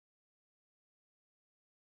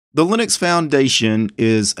The Linux Foundation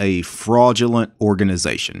is a fraudulent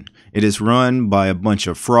organization. It is run by a bunch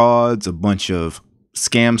of frauds, a bunch of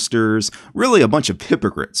scamsters, really a bunch of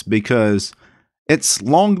hypocrites, because it's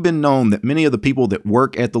long been known that many of the people that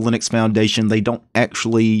work at the Linux Foundation, they don't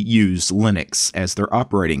actually use Linux as their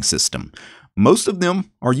operating system. Most of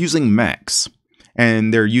them are using Macs,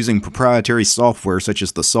 and they're using proprietary software such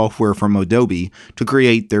as the software from Adobe to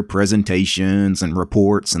create their presentations and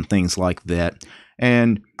reports and things like that.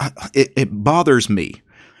 And it bothers me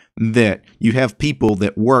that you have people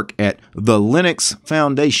that work at the Linux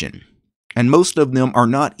Foundation, and most of them are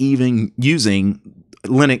not even using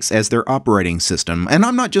Linux as their operating system. And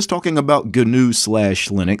I'm not just talking about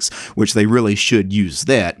GNU/Linux, which they really should use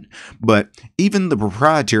that, but even the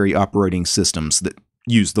proprietary operating systems that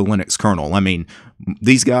use the Linux kernel. I mean,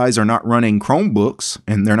 these guys are not running Chromebooks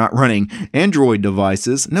and they're not running Android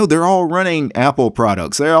devices. No, they're all running Apple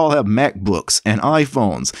products. They all have MacBooks and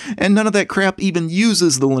iPhones, and none of that crap even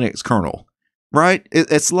uses the Linux kernel, right?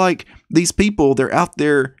 It's like these people, they're out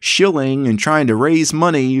there shilling and trying to raise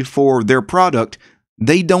money for their product.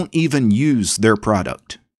 They don't even use their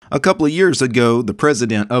product. A couple of years ago, the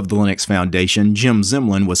president of the Linux Foundation, Jim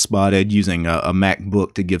Zemlin, was spotted using a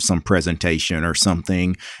MacBook to give some presentation or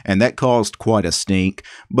something, and that caused quite a stink.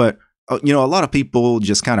 But, a lot of people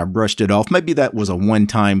just kind of brushed it off. Maybe that was a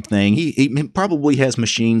one-time thing. He probably has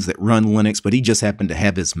machines that run Linux, but he just happened to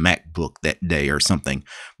have his MacBook that day or something.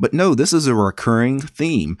 But no, this is a recurring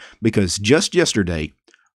theme, because just yesterday,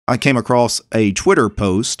 I came across a Twitter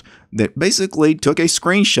post that basically took a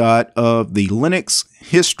screenshot of the Linux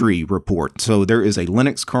history report. So there is a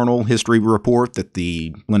Linux kernel history report that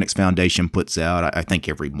the Linux Foundation puts out, I think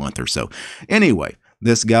every month or so. Anyway,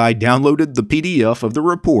 this guy downloaded the PDF of the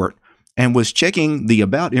report and was checking the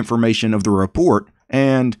about information of the report,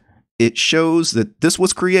 and it shows that this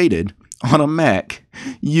was created on a Mac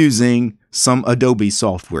using some Adobe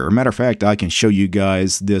software. Matter of fact, I can show you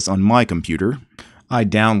guys this on my computer. I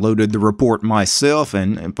downloaded the report myself,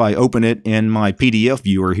 and if I open it in my PDF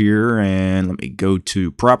viewer here, and let me go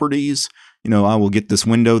to Properties, I will get this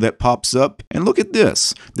window that pops up, and look at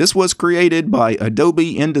this. This was created by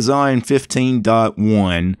Adobe InDesign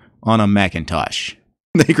 15.1 on a Macintosh.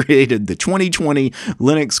 They created the 2020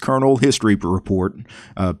 Linux kernel history report,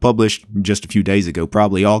 published just a few days ago,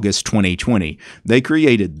 probably August 2020. They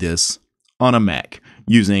created this on a Mac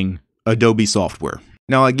using Adobe software.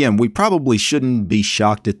 Now, again, we probably shouldn't be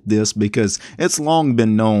shocked at this, because it's long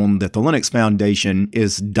been known that the Linux Foundation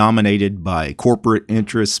is dominated by corporate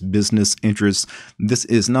interests, business interests. This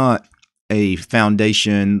is not a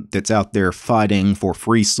foundation that's out there fighting for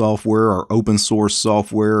free software or open source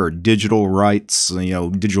software or digital rights,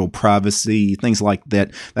 digital privacy, things like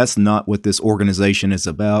that. That's not what this organization is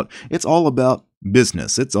about. It's all about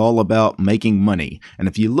business. It's all about making money. And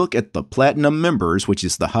if you look at the platinum members, which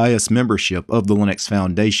is the highest membership of the Linux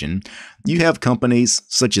Foundation, you have companies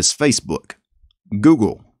such as Facebook,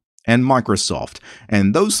 Google, and Microsoft.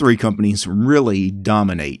 And those three companies really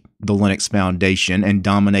dominate the Linux Foundation and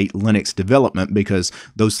dominate Linux development, because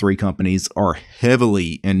those three companies are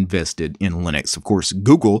heavily invested in Linux. Of course,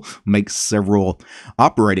 Google makes several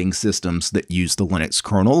operating systems that use the Linux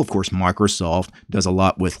kernel. Of course, Microsoft does a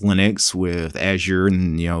lot with Linux, with Azure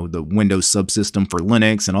and, the Windows subsystem for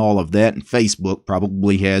Linux and all of that. And Facebook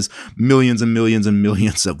probably has millions and millions and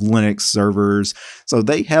millions of Linux servers. So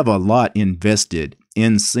they have a lot invested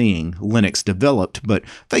in seeing Linux developed. But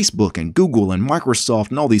Facebook and Google and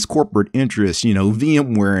Microsoft and all these corporate interests,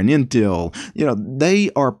 VMware and Intel, they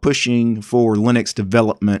are pushing for Linux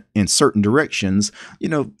development in certain directions,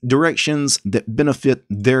 directions that benefit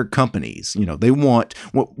their companies. They want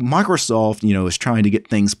what Microsoft, is trying to get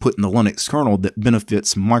things put in the Linux kernel that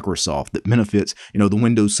benefits Microsoft, that benefits, the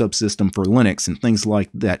Windows subsystem for Linux and things like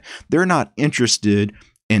that. They're not interested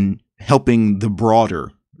in helping the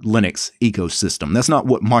broader Linux ecosystem. That's not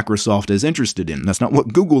what Microsoft is interested in. That's not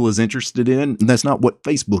what Google is interested in. That's not what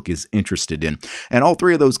Facebook is interested in. And all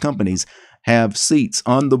three of those companies have seats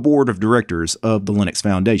on the board of directors of the Linux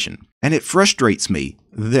Foundation. And it frustrates me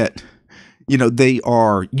that they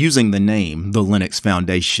are using the name, the Linux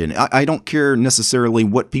Foundation. I don't care necessarily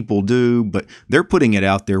what people do, but they're putting it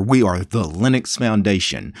out there. We are the Linux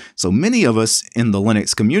Foundation. So many of us in the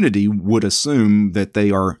Linux community would assume that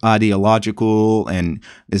they are ideological and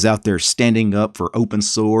is out there standing up for open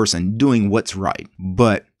source and doing what's right.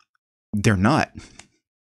 But they're not.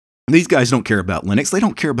 These guys don't care about Linux. They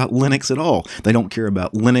don't care about Linux at all. They don't care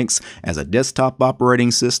about Linux as a desktop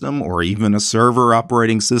operating system or even a server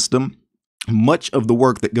operating system. Much of the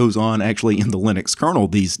work that goes on actually in the Linux kernel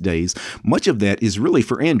these days, much of that is really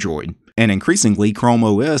for Android and increasingly Chrome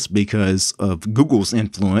OS because of Google's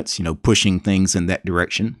influence, pushing things in that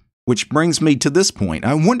direction. Which brings me to this point.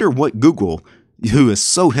 I wonder what Google, who is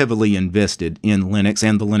so heavily invested in Linux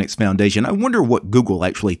and the Linux Foundation, I wonder what Google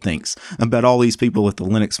actually thinks about all these people at the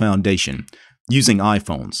Linux Foundation using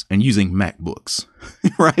iPhones and using MacBooks,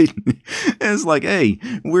 right? It's like, hey,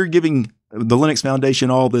 we're giving the Linux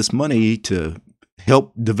Foundation all this money to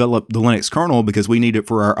help develop the Linux kernel because we need it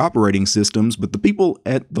for our operating systems. But the people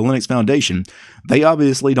at the Linux Foundation, they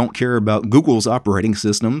obviously don't care about Google's operating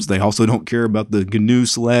systems. They also don't care about the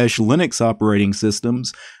GNU/Linux operating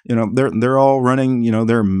systems. They're all running,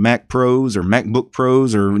 their Mac Pros or MacBook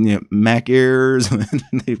Pros or Mac Airs.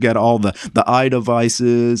 They've got all the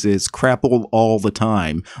iDevices. It's crappled all the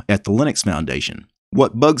time at the Linux Foundation.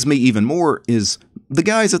 What bugs me even more is the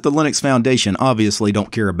guys at the Linux Foundation obviously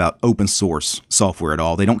don't care about open source software at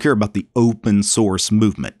all. They don't care about the open source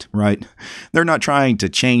movement, right? They're not trying to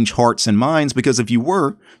change hearts and minds because if you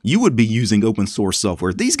were, you would be using open source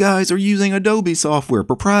software. These guys are using Adobe software,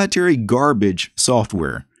 proprietary garbage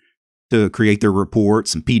software to create their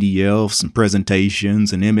reports and PDFs and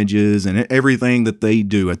presentations and images, and everything that they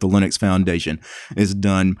do at the Linux Foundation is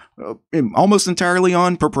done almost entirely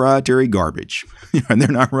on proprietary garbage. And they're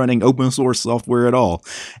not running open source software at all.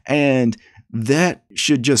 And that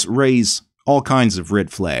should just raise all kinds of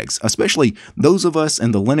red flags, especially those of us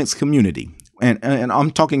in the Linux community. And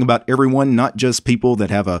I'm talking about everyone, not just people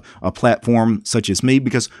that have a platform such as me,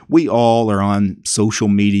 because we all are on social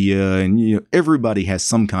media and everybody has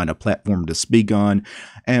some kind of platform to speak on.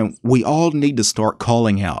 And we all need to start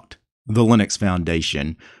calling out the Linux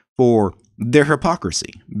Foundation for their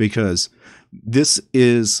hypocrisy, because this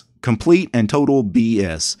is complete and total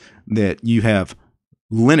BS that you have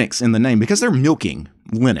Linux in the name, because they're milking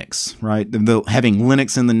Linux, right? Having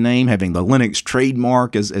Linux in the name, having the Linux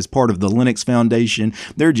trademark as part of the Linux Foundation,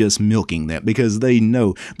 they're just milking that because they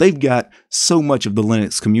know they've got so much of the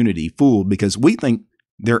Linux community fooled because we think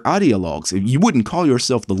they're ideologues. You wouldn't call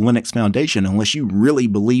yourself the Linux Foundation unless you really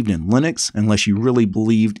believed in Linux, unless you really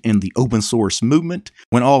believed in the open source movement,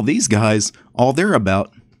 when all these guys, all they're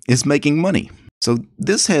about is making money. So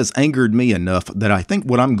this has angered me enough that I think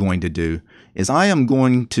what I'm going to do is I am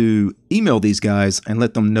going to email these guys and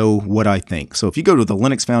let them know what I think. So if you go to the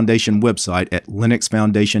Linux Foundation website at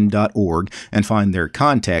linuxfoundation.org and find their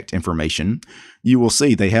contact information, you will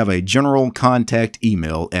see they have a general contact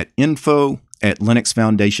email at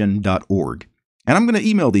info@linuxfoundation.org. And I'm going to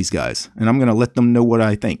email these guys, and I'm going to let them know what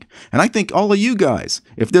I think. And I think all of you guys,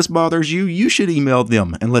 if this bothers you, you should email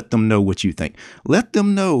them and let them know what you think. Let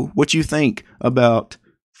them know what you think about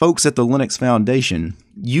folks at the Linux Foundation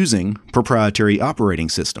using proprietary operating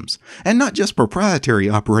systems. And not just proprietary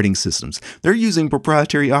operating systems. They're using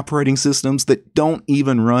proprietary operating systems that don't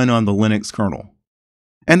even run on the Linux kernel.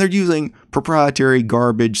 And they're using proprietary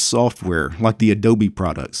garbage software like the Adobe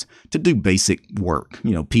products to do basic work,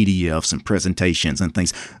 PDFs and presentations and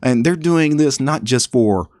things. And they're doing this not just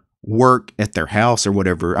for work at their house or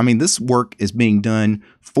whatever. I mean, this work is being done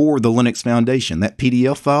for the Linux Foundation. That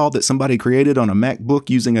PDF file that somebody created on a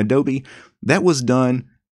MacBook using Adobe, that was done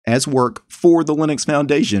as work for the Linux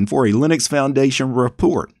Foundation, for a Linux Foundation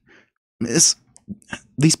report. These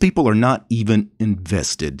people are not even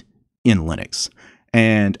invested in Linux.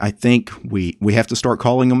 And I think we have to start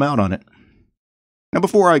calling them out on it. Now,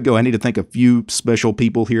 before I go, I need to thank a few special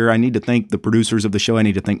people here. I need to thank the producers of the show. I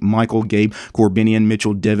need to thank Michael, Gabe, Corbinian,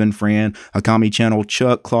 Mitchell, Devin, Fran, Hakami Channel,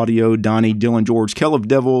 Chuck, Claudio, Donnie, Dylan, George, Kell of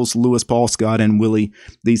Devils, Lewis, Paul, Scott, and Willie.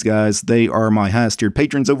 These guys, they are my highest tiered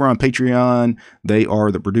patrons over on Patreon. They are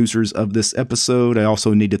the producers of this episode. I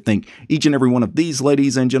also need to thank each and every one of these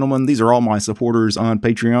ladies and gentlemen. These are all my supporters on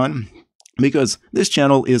Patreon, because this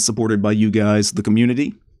channel is supported by you guys, the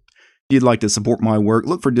community. If you'd like to support my work,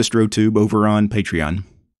 look for DistroTube over on Patreon.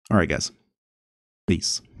 All right, guys.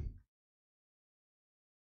 Peace.